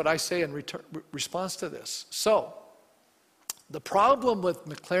here's what I say in response to this. So, the problem with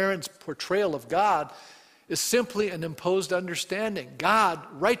McLaren's portrayal of God is simply an imposed understanding. God,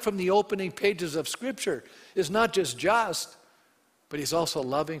 right from the opening pages of Scripture, is not just, but he's also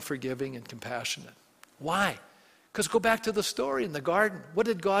loving, forgiving, and compassionate. Why? Because go back to the story in the garden. What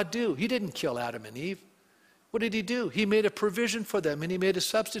did God do? He didn't kill Adam and Eve. What did he do? He made a provision for them, and he made a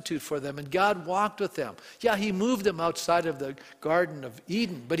substitute for them, and God walked with them. Yeah, he moved them outside of the Garden of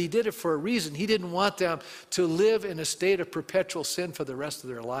Eden, but he did it for a reason. He didn't want them to live in a state of perpetual sin for the rest of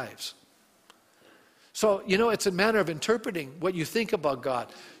their lives. So, it's a matter of interpreting what you think about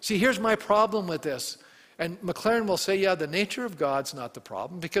God. See, here's my problem with this. And McLaren will say, yeah, the nature of God's not the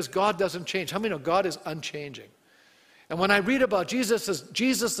problem, because God doesn't change. How many know God is unchanging? And when I read about Jesus, is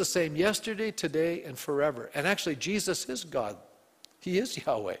Jesus the same yesterday, today, and forever? And actually, Jesus is God. He is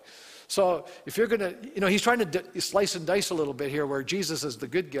Yahweh. So if you're going to, he's trying to slice and dice a little bit here, where Jesus is the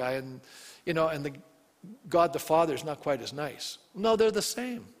good guy, and the God the Father is not quite as nice. No, they're the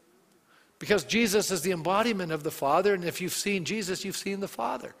same. Because Jesus is the embodiment of the Father, and if you've seen Jesus, you've seen the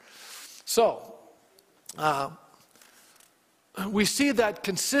Father. So, we see that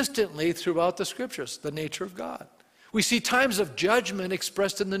consistently throughout the Scriptures, the nature of God. We see times of judgment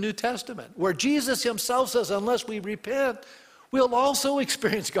expressed in the New Testament, where Jesus himself says, unless we repent, we'll also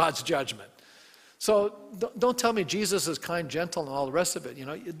experience God's judgment. So don't tell me Jesus is kind, gentle, and all the rest of it.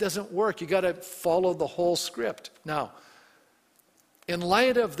 It doesn't work. You got to follow the whole script. Now, in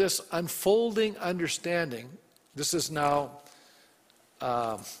light of this unfolding understanding, this is now,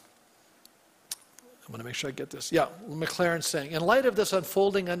 I want to make sure I get this. Yeah, McLaren's saying, in light of this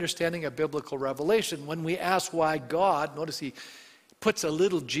unfolding understanding of biblical revelation, when we ask why God, notice he puts a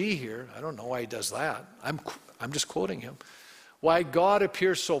little g here. I don't know why he does that. I'm just quoting him. Why God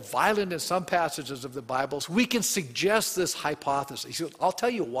appears so violent in some passages of the Bibles, we can suggest this hypothesis. He says, I'll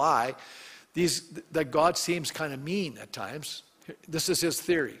tell you why that God seems kind of mean at times. This is his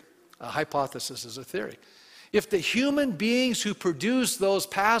theory. A hypothesis is a theory. If the human beings who produce those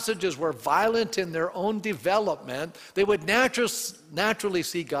passages were violent in their own development, they would naturally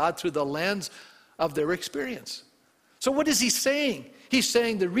see God through the lens of their experience. So what is he saying? He's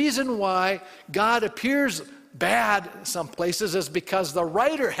saying the reason why God appears bad in some places is because the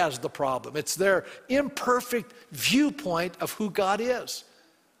writer has the problem. It's their imperfect viewpoint of who God is.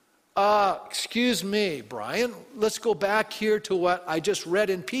 Excuse me, Brian, let's go back here to what I just read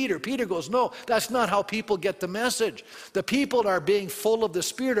in Peter. Peter goes, no, that's not how people get the message. The people are being full of the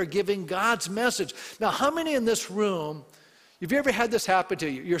Spirit are giving God's message. Now, how many in this room, have you ever had this happen to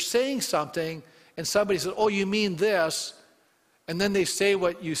you? You're saying something and somebody says, oh, you mean this, and then they say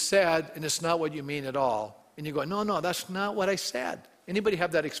what you said and it's not what you mean at all. And you go, no, that's not what I said. Anybody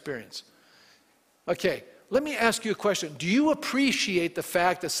have that experience? Okay. Let me ask you a question. Do you appreciate the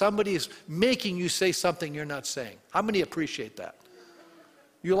fact that somebody is making you say something you're not saying? How many appreciate that?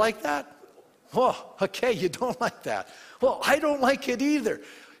 You like that? Oh, okay, you don't like that. Well, I don't like it either.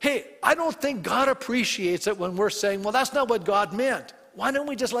 Hey, I don't think God appreciates it when we're saying, well, that's not what God meant. Why don't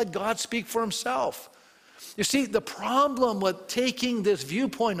we just let God speak for himself? You see, the problem with taking this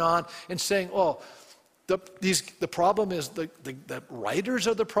viewpoint on and saying, oh, the problem is the writers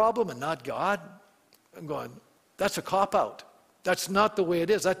are the problem and not God. I'm going, that's a cop-out. That's not the way it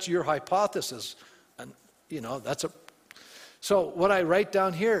is. That's your hypothesis. And, So what I write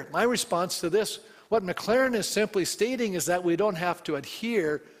down here, my response to this, what McLaren is simply stating is that we don't have to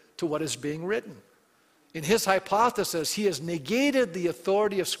adhere to what is being written. In his hypothesis, he has negated the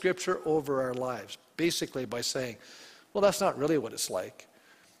authority of Scripture over our lives, basically by saying, well, that's not really what it's like.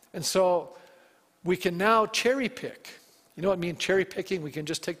 And so we can now cherry pick. You know what I mean, cherry picking? We can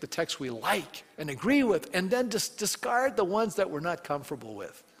just take the text we like and agree with and then just discard the ones that we're not comfortable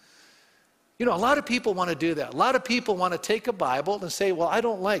with. A lot of people want to do that. A lot of people want to take a Bible and say, well, I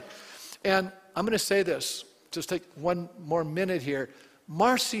don't like. And I'm going to say this, just take one more minute here.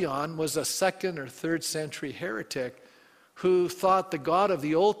 Marcion was a 2nd or 3rd century heretic who thought the God of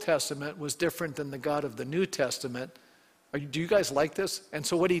the Old Testament was different than the God of the New Testament. Do you guys like this? And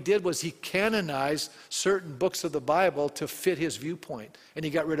so what he did was he canonized certain books of the Bible to fit his viewpoint. And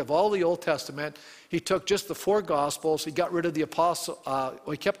he got rid of all the Old Testament. He took just the 4 Gospels. He got rid of the Apostle,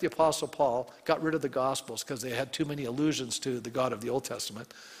 he kept the Apostle Paul, got rid of the Gospels because they had too many allusions to the God of the Old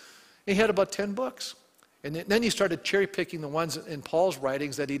Testament. He had about 10 books. And then he started cherry picking the ones in Paul's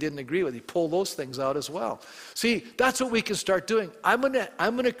writings that he didn't agree with. He pulled those things out as well. See, that's what we can start doing. I'm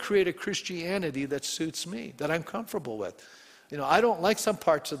gonna create a Christianity that suits me, that I'm comfortable with. I don't like some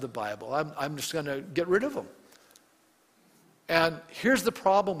parts of the Bible. I'm just gonna get rid of them. And here's the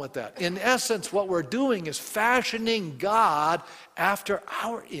problem with that. In essence, what we're doing is fashioning God after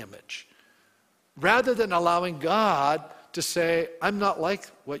our image, rather than allowing God to say, I'm not like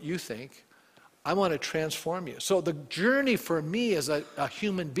what you think. I want to transform you. So the journey for me as a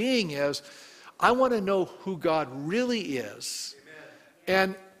human being is, I want to know who God really is. Amen.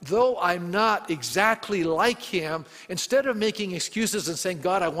 And though I'm not exactly like him, instead of making excuses and saying,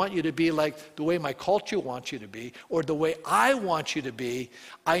 God, I want you to be like the way my culture wants you to be, or the way I want you to be,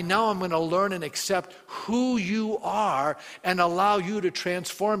 I'm going to learn and accept who you are and allow you to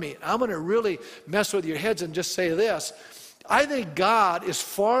transform me. I'm going to really mess with your heads and just say this. I think God is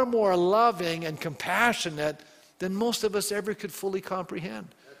far more loving and compassionate than most of us ever could fully comprehend.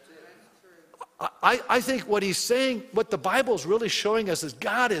 I think what he's saying, what the Bible is really showing us is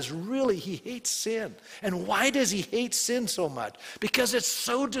God is really, he hates sin. And why does he hate sin so much? Because it's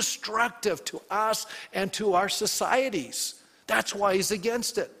so destructive to us and to our societies. That's why he's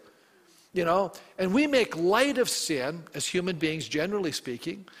against it. And we make light of sin as human beings, generally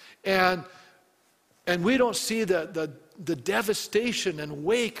speaking, and we don't see the devastation and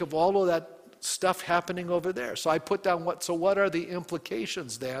wake of all of that stuff happening over there. So I put down what are the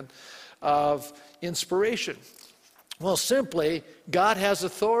implications then of inspiration? Well, simply, God has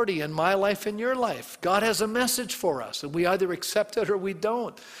authority in my life and your life. God has a message for us, and we either accept it or we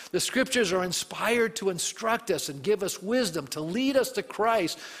don't. The Scriptures are inspired to instruct us and give us wisdom, to lead us to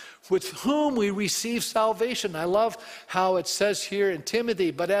Christ, with whom we receive salvation. I love how it says here in Timothy,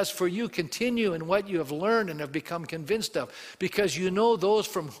 but as for you, continue in what you have learned and have become convinced of, because you know those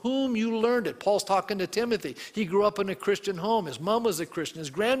from whom you learned it. Paul's talking to Timothy. He grew up in a Christian home. His mom was a Christian. His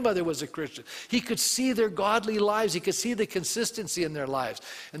grandmother was a Christian. He could see their godly lives. He could see the consistency in their lives.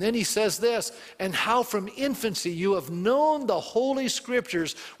 And then he says this, and how from infancy you have known the Holy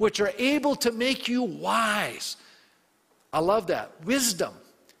Scriptures, which are able to make you wise. I love that. Wisdom.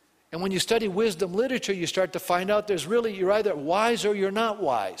 And when you study wisdom literature, you start to find out you're either wise or you're not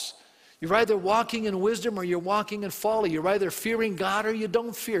wise. You're either walking in wisdom or you're walking in folly. You're either fearing God or you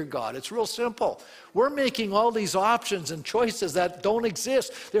don't fear God. It's real simple. We're making all these options and choices that don't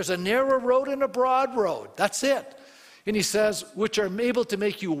exist. There's a narrow road and a broad road. That's it. And he says, which are able to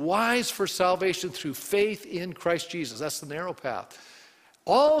make you wise for salvation through faith in Christ Jesus. That's the narrow path.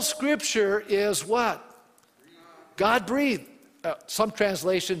 All Scripture is what? God breathed. Some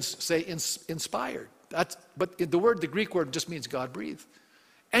translations say inspired. But the Greek word just means God breathed.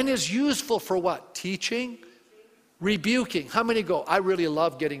 And is useful for what? Teaching, rebuking. How many go, I really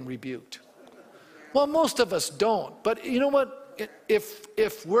love getting rebuked? Well, most of us don't. But you know what?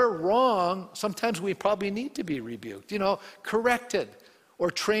 If we're wrong, sometimes we probably need to be rebuked, corrected or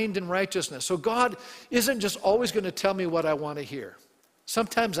trained in righteousness. So God isn't just always going to tell me what I want to hear.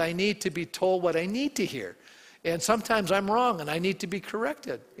 Sometimes I need to be told what I need to hear. And sometimes I'm wrong and I need to be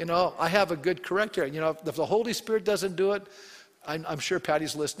corrected. I have a good corrector. If the Holy Spirit doesn't do it, I'm sure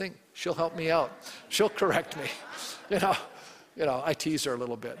Patty's listening. She'll help me out. She'll correct me. I tease her a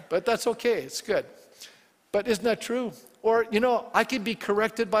little bit. But that's okay. It's good. But isn't that true? Or, I could be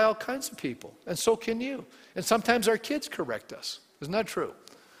corrected by all kinds of people. And so can you. And sometimes our kids correct us. Isn't that true?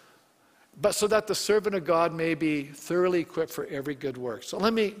 But so that the servant of God may be thoroughly equipped for every good work. So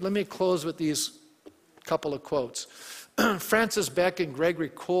let me close with these couple of quotes. Francis Beck and Gregory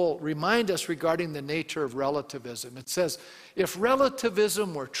Cole remind us regarding the nature of relativism. It says, if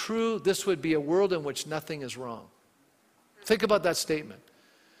relativism were true, this would be a world in which nothing is wrong. Think about that statement.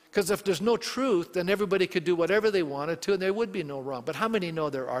 Because if there's no truth, then everybody could do whatever they wanted to and there would be no wrong. But how many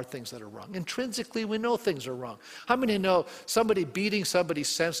know there are things that are wrong? Intrinsically, we know things are wrong. How many know somebody beating somebody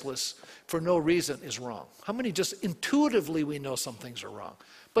senseless for no reason is wrong? How many just intuitively we know some things are wrong?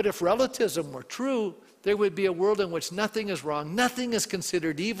 But if relativism were true, there would be a world in which nothing is wrong, nothing is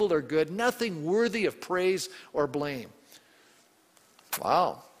considered evil or good, nothing worthy of praise or blame.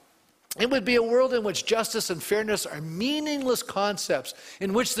 Wow. It would be a world in which justice and fairness are meaningless concepts,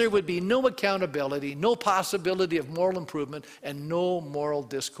 in which there would be no accountability, no possibility of moral improvement, and no moral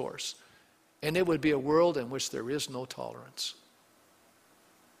discourse. And it would be a world in which there is no tolerance.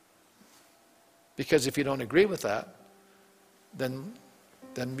 Because if you don't agree with that, then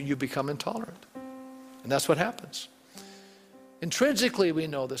you become intolerant. And that's what happens. Intrinsically, we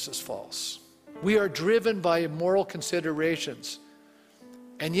know this is false. We are driven by moral considerations.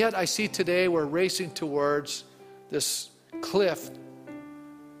 And yet I see today we're racing towards this cliff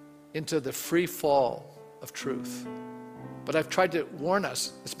into the free fall of truth. But I've tried to warn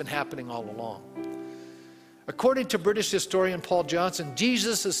us, it's been happening all along. According to British historian Paul Johnson,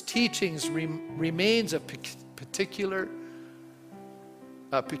 Jesus' teachings remains of peculiar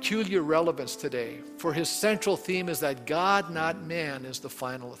relevance today, for his central theme is that God, not man, is the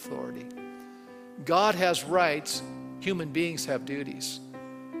final authority. God has rights, human beings have duties.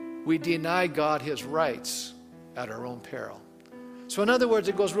 We deny God his rights at our own peril. So in other words,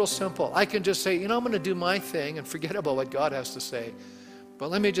 it goes real simple. I can just say, I'm going to do my thing and forget about what God has to say.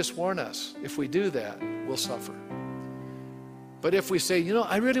 But let me just warn us, if we do that, we'll suffer. But if we say,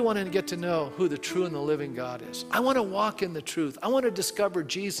 I really want to get to know who the true and the living God is. I want to walk in the truth. I want to discover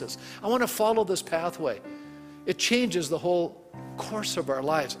Jesus. I want to follow this pathway. It changes the whole course of our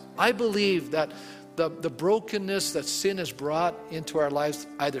lives. I believe that the brokenness that sin has brought into our lives,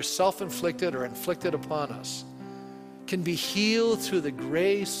 either self-inflicted or inflicted upon us, can be healed through the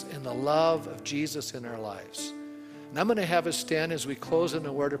grace and the love of Jesus in our lives. And I'm going to have us stand as we close in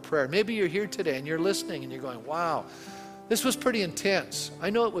a word of prayer. Maybe you're here today and you're listening and you're going, wow, this was pretty intense. I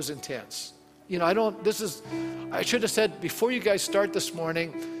know it was intense. I should have said, before you guys start this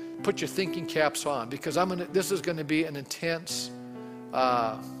morning, put your thinking caps on, because this is going to be an intense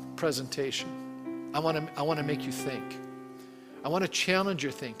presentation. I want to make you think. I want to challenge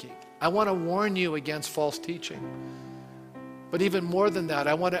your thinking. I want to warn you against false teaching. But even more than that,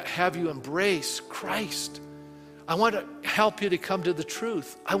 I want to have you embrace Christ. I want to help you to come to the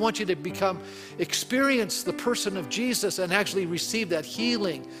truth. I want you to experience the person of Jesus and actually receive that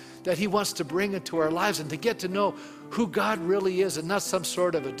healing that he wants to bring into our lives, and to get to know who God really is, and not some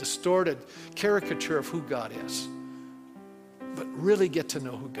sort of a distorted caricature of who God is, but really get to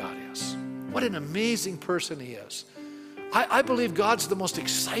know who God is. What an amazing person he is. I believe God's the most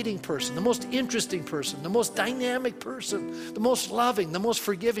exciting person, the most interesting person, the most dynamic person, the most loving, the most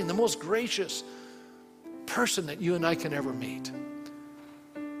forgiving, the most gracious person that you and I can ever meet.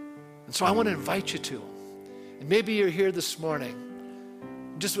 And so I want to invite you to him. And maybe you're here this morning,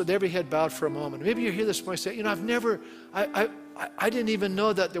 just with every head bowed for a moment. Maybe you're here this morning saying, I didn't even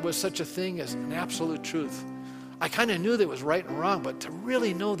know that there was such a thing as an absolute truth. I kind of knew there was right and wrong, but to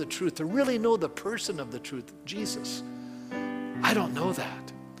really know the truth, to really know the person of the truth, Jesus, I don't know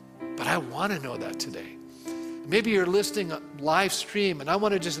that, but I want to know that today. Maybe you're listening live stream, and I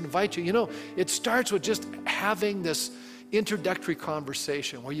want to just invite you. You know, it starts with just having this introductory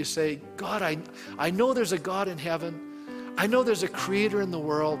conversation where you say, God, I know there's a God in heaven. I know there's a creator in the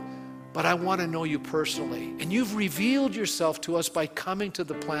world, but I want to know you personally. And you've revealed yourself to us by coming to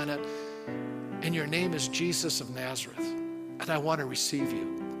the planet, and your name is Jesus of Nazareth. And I want to receive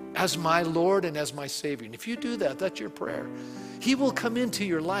you as my Lord and as my Savior. And if you do that, that's your prayer. He will come into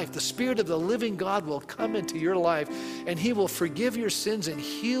your life. The Spirit of the living God will come into your life, and he will forgive your sins and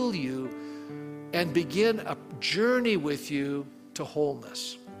heal you and begin a journey with you to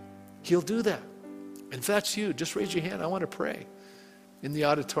wholeness. He'll do that. And if that's you, just raise your hand. I want to pray in the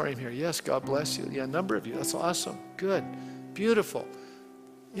auditorium here. Yes, God bless you. Yeah, a number of you. That's awesome. Good. Beautiful.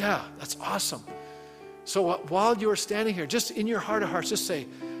 Yeah, that's awesome. So while you're standing here, just in your heart of hearts, just say,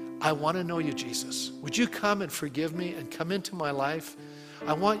 I want to know you, Jesus. Would you come and forgive me and come into my life?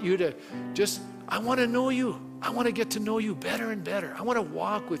 I want you to I want to know you. I want to get to know you better and better. I want to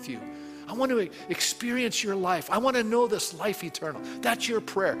walk with you. I want to experience your life. I want to know this life eternal. That's your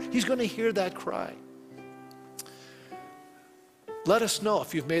prayer. He's going to hear that cry. Let us know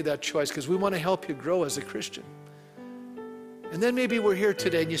if you've made that choice, because we want to help you grow as a Christian. And then maybe we're here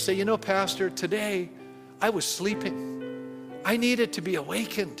today and you say, you know, Pastor, today I was sleeping. I needed to be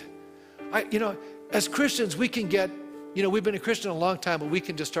awakened. As Christians, we can get, we've been a Christian a long time, but we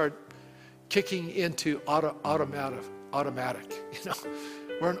can just start kicking into automatic.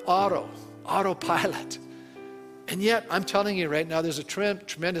 We're an autopilot. And yet, I'm telling you right now, there's a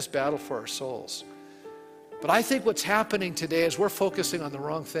tremendous battle for our souls. But I think what's happening today is we're focusing on the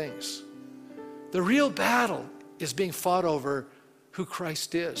wrong things. The real battle is being fought over who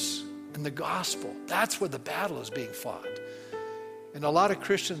Christ is and the gospel. That's where the battle is being fought. And a lot of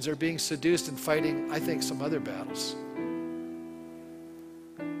Christians are being seduced and fighting, I think, some other battles.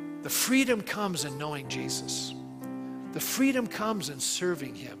 The freedom comes in knowing Jesus. The freedom comes in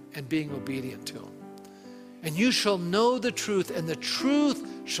serving him and being obedient to him. And you shall know the truth, and the truth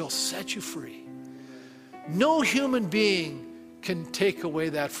shall set you free. No human being can take away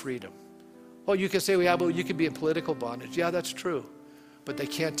that freedom. Oh, you can say, well, yeah, but you can be in political bondage. Yeah, that's true. But they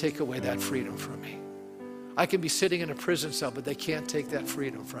can't take away that freedom from me. I can be sitting in a prison cell, but they can't take that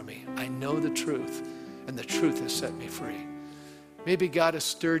freedom from me. I know the truth, and the truth has set me free. Maybe God has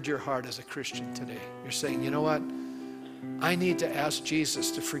stirred your heart as a Christian today. You're saying, you know what? I need to ask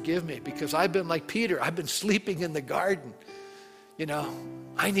Jesus to forgive me, because I've been like Peter. I've been sleeping in the garden.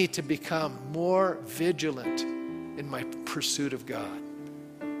 I need to become more vigilant in my pursuit of God.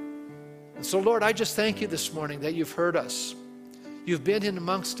 And so, Lord, I just thank you this morning that you've heard us. You've been in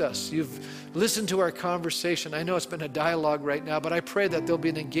amongst us. You've listened to our conversation. I know it's been a dialogue right now, but I pray that there'll be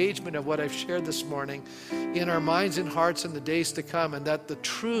an engagement of what I've shared this morning in our minds and hearts in the days to come, and that the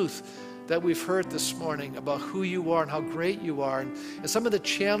truth that we've heard this morning about who you are and how great you are, and some of the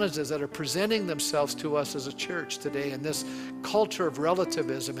challenges that are presenting themselves to us as a church today in this culture of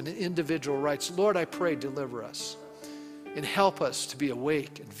relativism and individual rights. Lord, I pray, deliver us and help us to be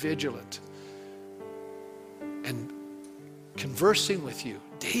awake and vigilant and conversing with you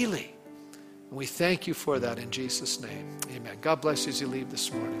daily. And we thank you for that in Jesus' name. Amen. God bless you as you leave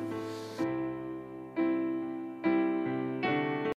this morning.